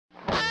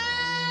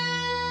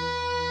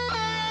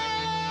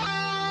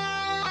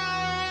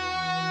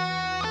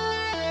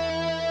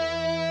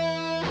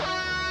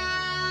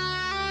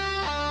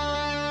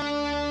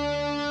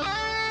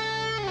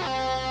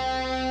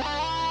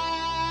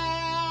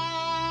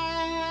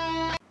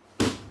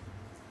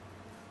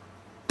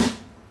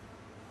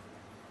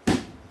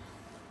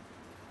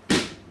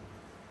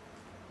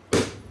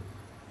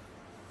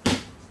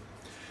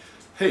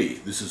Hey,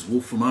 this is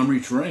Wolf from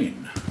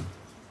Armoury-Terrain.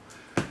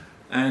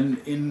 And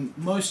in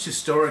most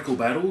historical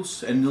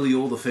battles, and nearly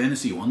all the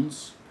fantasy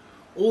ones,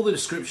 all the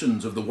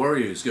descriptions of the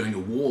warriors going to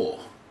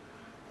war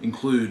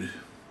include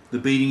the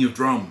beating of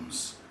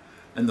drums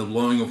and the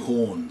blowing of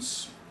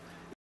horns.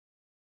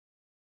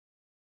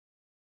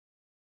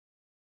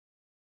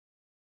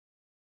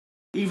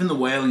 Even the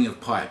wailing of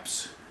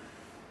pipes.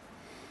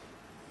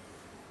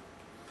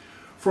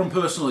 From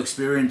personal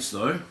experience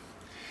though,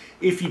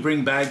 if you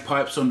bring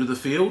bagpipes onto the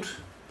field,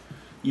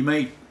 you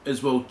may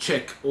as well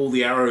check all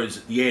the arrows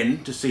at the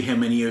end to see how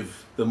many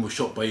of them were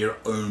shot by your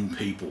own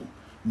people.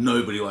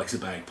 Nobody likes a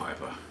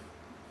bagpiper.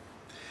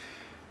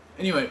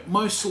 Anyway,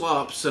 most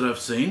LARPs that I've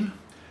seen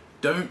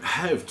don't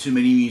have too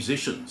many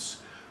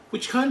musicians,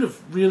 which kind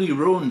of really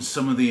ruins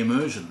some of the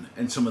immersion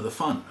and some of the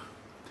fun.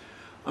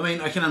 I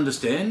mean, I can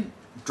understand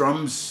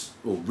drums,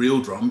 or real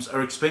drums,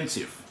 are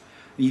expensive.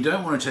 And you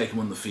don't want to take them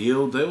on the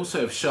field. They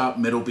also have sharp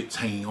metal bits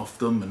hanging off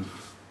them, and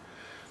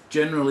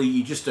generally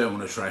you just don't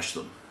want to trash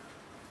them.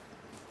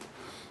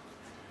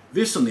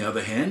 This, on the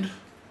other hand,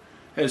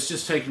 has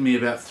just taken me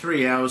about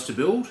 3 hours to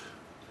build,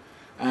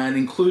 and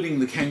including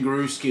the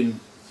kangaroo skin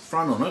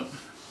front on it,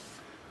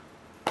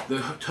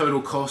 the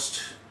total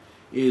cost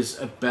is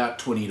about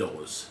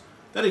 $20.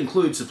 That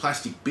includes the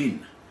plastic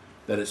bin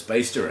that it's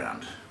based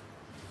around.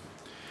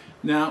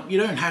 Now, you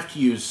don't have to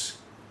use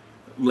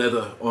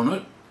leather on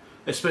it,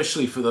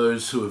 especially for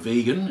those who are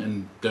vegan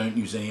and don't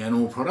use any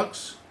animal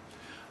products.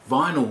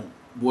 Vinyl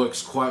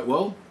works quite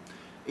well.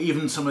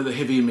 Even some of the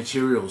heavier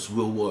materials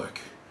will work.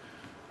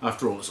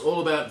 After all, it's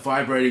all about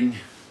vibrating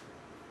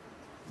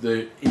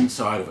the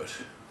inside of it.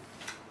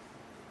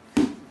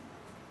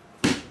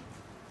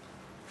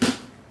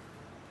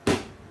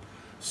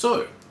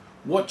 So,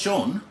 watch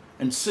on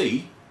and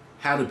see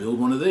how to build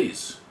one of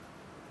these.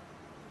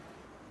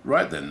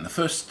 Right then, the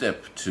first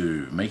step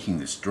to making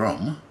this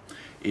drum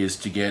is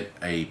to get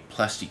a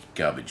plastic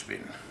garbage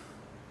bin.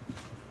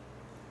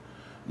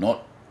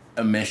 Not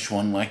a mesh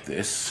one like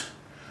this,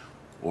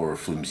 or a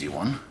flimsy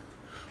one.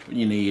 What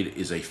you need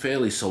is a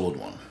fairly solid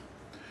one.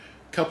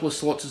 A couple of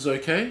slots is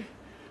okay,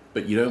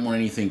 but you don't want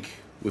anything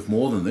with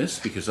more than this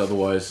because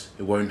otherwise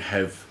it won't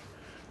have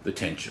the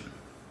tension.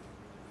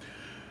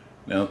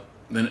 Now,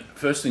 the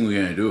first thing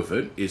we're going to do with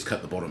it is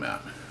cut the bottom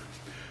out.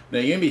 Now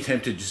you're going to be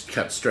tempted to just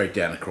cut straight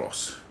down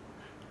across.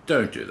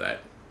 Don't do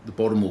that. The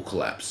bottom will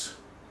collapse.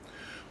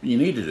 What you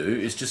need to do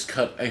is just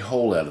cut a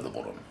hole out of the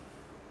bottom.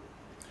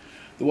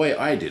 The way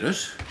I did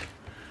it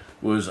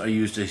was I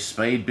used a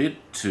spade bit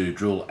to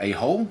drill a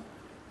hole,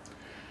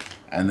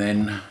 and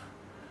then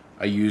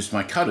I used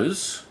my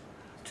cutters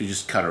to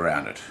just cut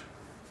around it.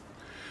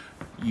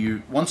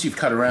 Once you've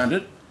cut around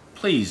it,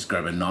 please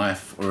grab a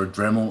knife or a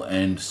Dremel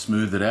and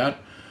smooth it out.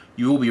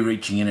 You will be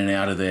reaching in and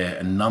out of there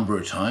a number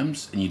of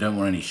times, and you don't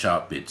want any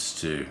sharp bits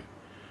to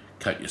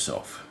cut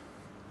yourself.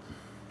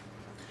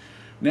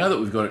 Now that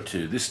we've got it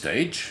to this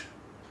stage,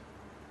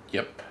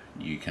 yep,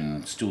 you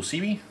can still see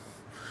me.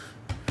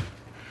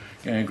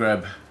 I'm going to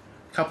grab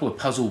a couple of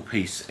puzzle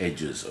piece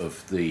edges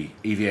of the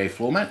EVA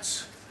floor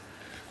mats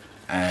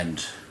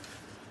and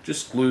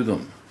just glue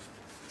them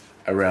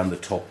around the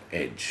top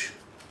edge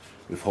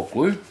with hot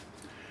glue.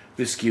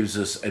 This gives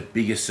us a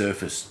bigger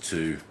surface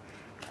to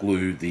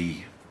glue the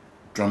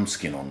drum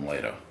skin on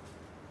later.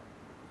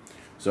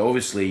 So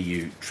obviously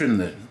you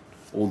trim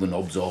all the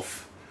knobs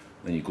off,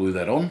 then you glue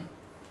that on.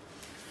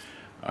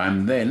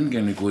 I'm then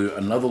going to glue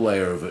another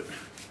layer of it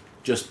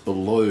just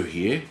below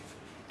here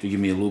to give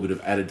me a little bit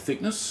of added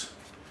thickness,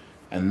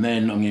 and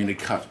then I'm going to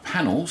cut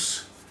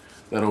panels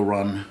that'll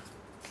run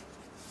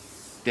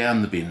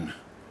down the bin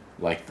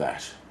like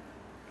that,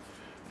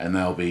 and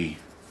they'll be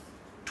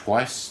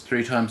twice,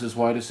 3 times as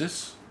wide as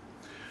this.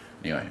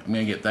 Anyway, I'm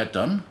going to get that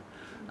done,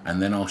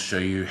 and then I'll show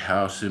you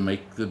how to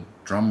make the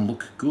drum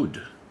look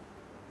good,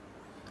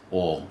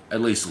 or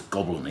at least look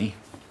goblin-y.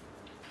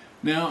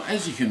 Now,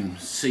 as you can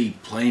see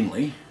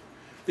plainly,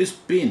 this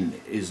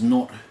bin is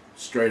not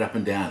straight up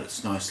and down,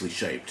 it's nicely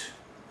shaped.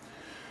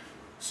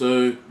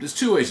 So there's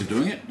 2 ways of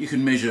doing it. You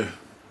can measure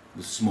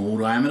the small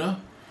diameter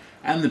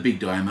and the big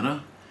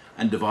diameter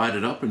and divide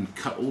it up and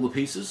cut all the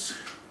pieces,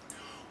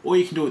 or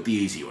you can do it the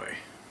easy way.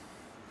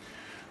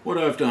 What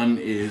I've done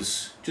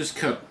is just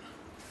cut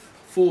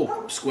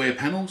 4 square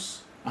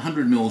panels,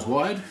 100 mils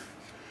wide,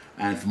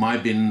 and for my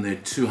bin they're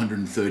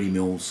 230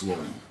 mils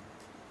long.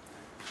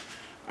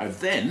 I've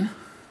then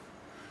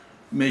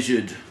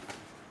measured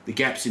the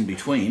gaps in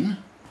between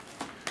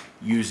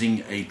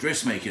using a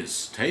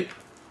dressmaker's tape,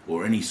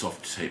 or any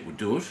soft tape would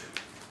do it,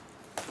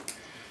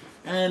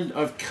 and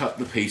I've cut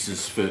the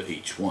pieces for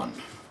each one.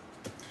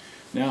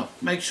 Now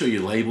make sure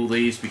you label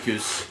these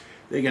because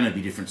they're going to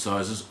be different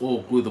sizes,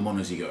 or glue them on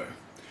as you go.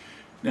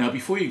 Now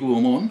before you glue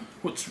them on,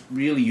 what's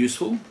really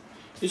useful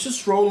is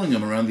just rolling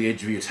them around the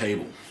edge of your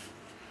table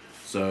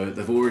so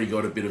they've already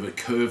got a bit of a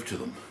curve to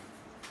them,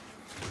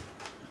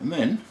 and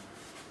then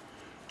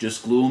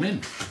just glue them in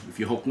with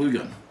your hot glue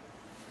gun.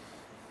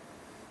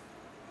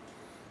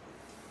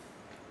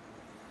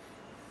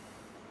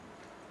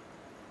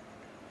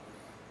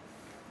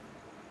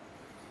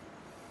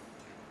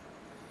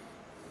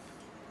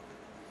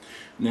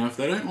 Now if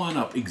they don't line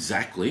up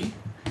exactly,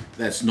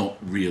 that's not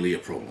really a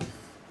problem.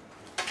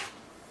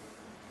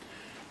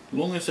 As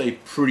long as they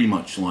pretty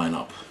much line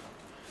up,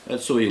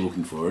 that's all you're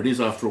looking for. It is,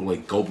 after all, a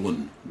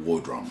Goblin war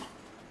drum.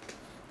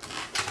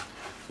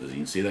 So you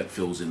can see that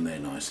fills in there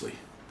nicely.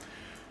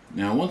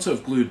 Now once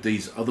I've glued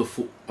these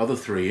other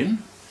three in,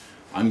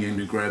 I'm going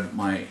to grab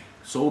my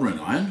soldering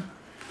iron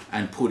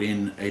and put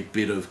in a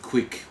bit of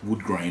quick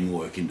wood grain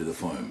work into the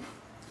foam.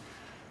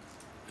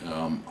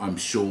 I'm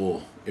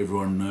sure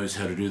everyone knows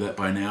how to do that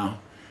by now.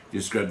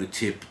 Just grab the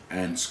tip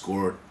and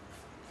score it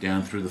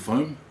down through the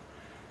foam.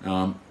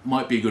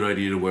 Might be a good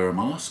idea to wear a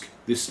mask.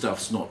 This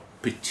stuff's not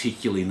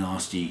particularly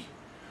nasty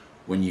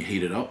when you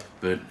heat it up,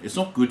 but it's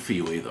not good for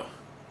you either.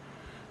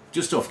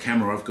 Just off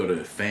camera I've got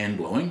a fan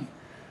blowing,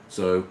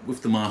 so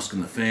with the mask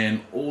and the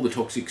fan, all the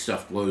toxic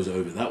stuff blows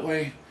over that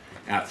way,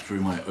 out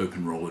through my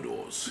open roller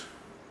doors.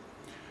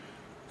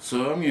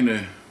 So I'm going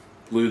to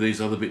glue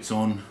these other bits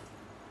on,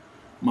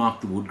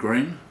 mark the wood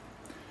grain,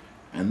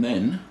 and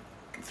then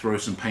throw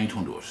some paint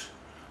onto it.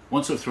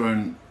 Once I've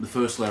thrown the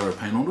first layer of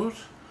paint onto it,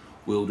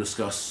 we'll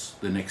discuss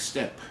the next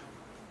step.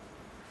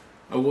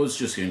 I was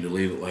just going to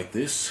leave it like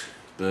this,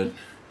 but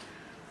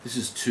this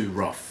is too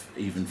rough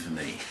even for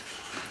me.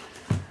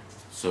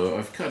 So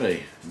I've cut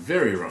a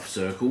very rough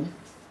circle,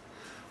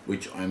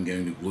 which I'm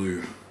going to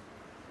glue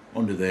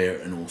onto there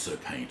and also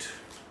paint.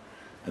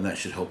 And that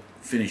should help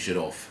finish it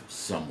off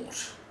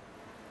somewhat.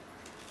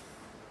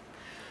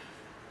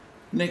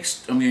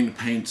 Next, I'm going to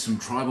paint some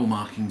tribal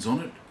markings on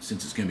it,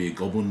 since it's going to be a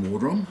Goblin war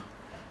drum,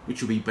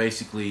 which will be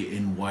basically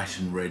in white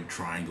and red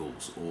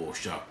triangles or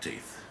shark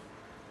teeth.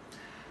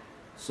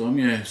 So I'm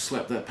going to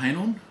slap that paint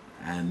on,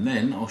 and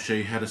then I'll show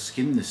you how to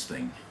skin this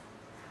thing.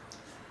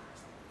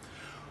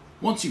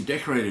 Once you've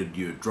decorated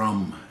your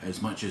drum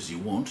as much as you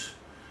want,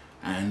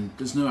 and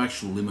there's no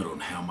actual limit on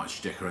how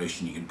much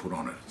decoration you can put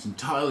on it, it's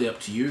entirely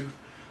up to you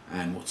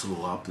and what sort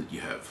of LARP that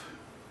you have.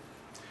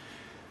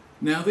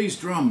 Now these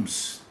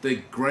drums,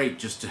 they're great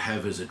just to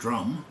have as a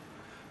drum,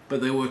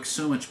 but they work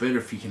so much better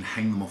if you can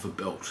hang them off a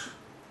belt.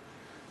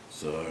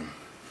 So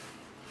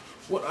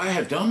what I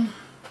have done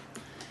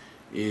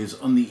is,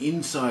 on the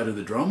inside of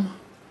the drum,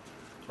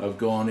 I've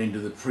gone into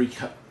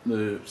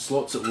the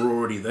slots that were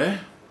already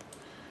there,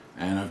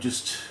 and I've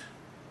just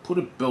put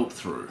a belt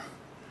through,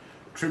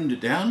 trimmed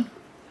it down,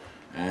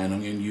 and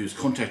I'm going to use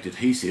contact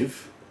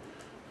adhesive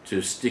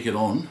to stick it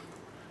on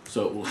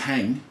so it will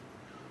hang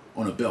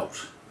on a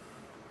belt,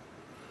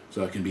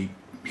 so I can be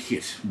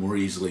hit more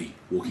easily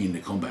walking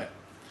into combat.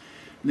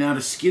 Now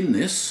to skin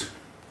this,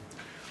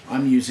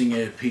 I'm using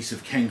a piece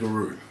of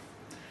kangaroo.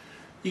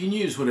 You can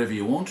use whatever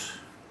you want,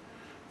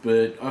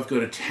 but I've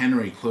got a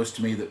tannery close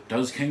to me that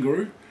does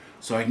kangaroo,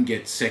 so I can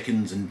get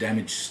seconds and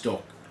damaged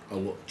stock a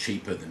lot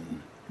cheaper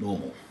than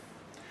normal.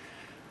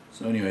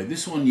 So anyway,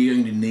 this one you're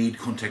going to need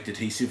contact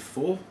adhesive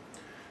for.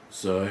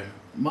 So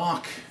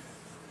mark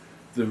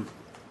the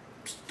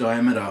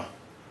diameter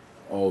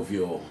of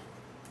your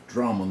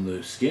drum on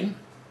the skin.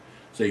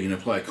 So you can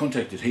apply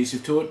contact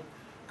adhesive to it,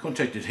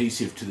 contact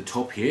adhesive to the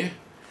top here,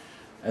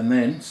 and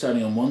then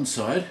starting on one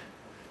side,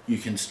 you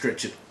can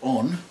stretch it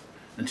on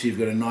until you've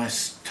got a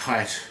nice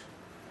tight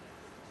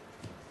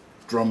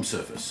drum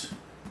surface.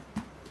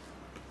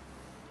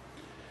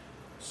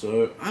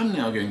 So I'm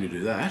now going to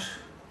do that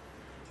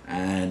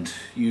and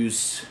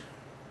use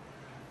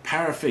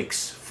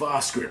Parafix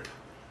Fast Grip,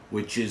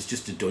 which is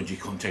just a dodgy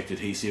contact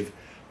adhesive,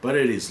 but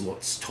it is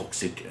lots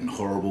toxic and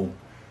horrible.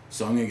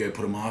 So I'm going to go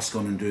put a mask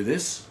on and do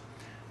this,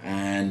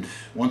 and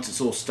once it's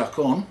all stuck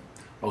on,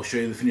 I'll show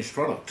you the finished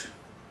product.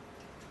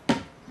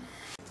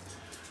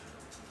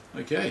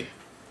 Okay,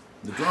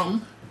 the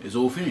drum is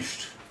all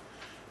finished.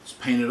 It's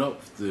painted up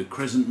with the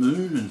crescent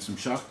moon and some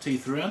shark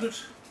teeth around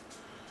it,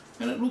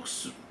 and it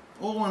looks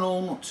all in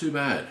all not too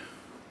bad.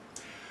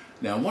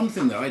 Now one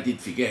thing that I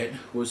did forget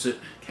was that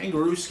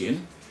kangaroo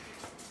skin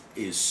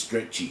is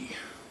stretchy,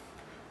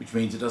 which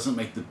means it doesn't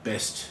make the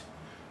best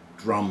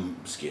drum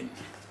skin,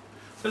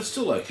 but it's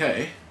still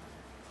okay.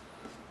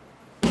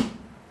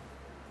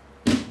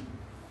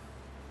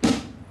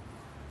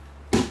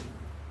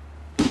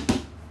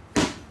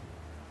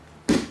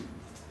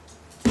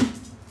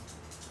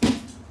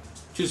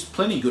 Which is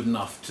plenty good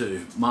enough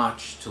to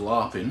march to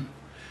LARP in.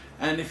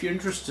 And if you're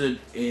interested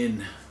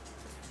in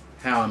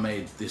how I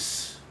made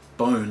this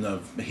bone that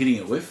I'm hitting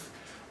it with,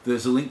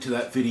 there's a link to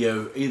that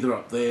video either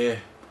up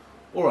there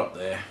or up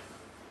there,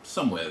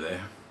 somewhere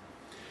there.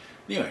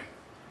 Anyway,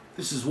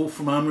 this is Wolf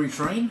from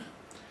Armoury-Terrain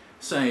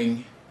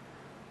saying,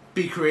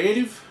 be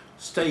creative,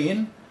 stay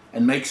in,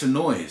 and make some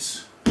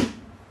noise.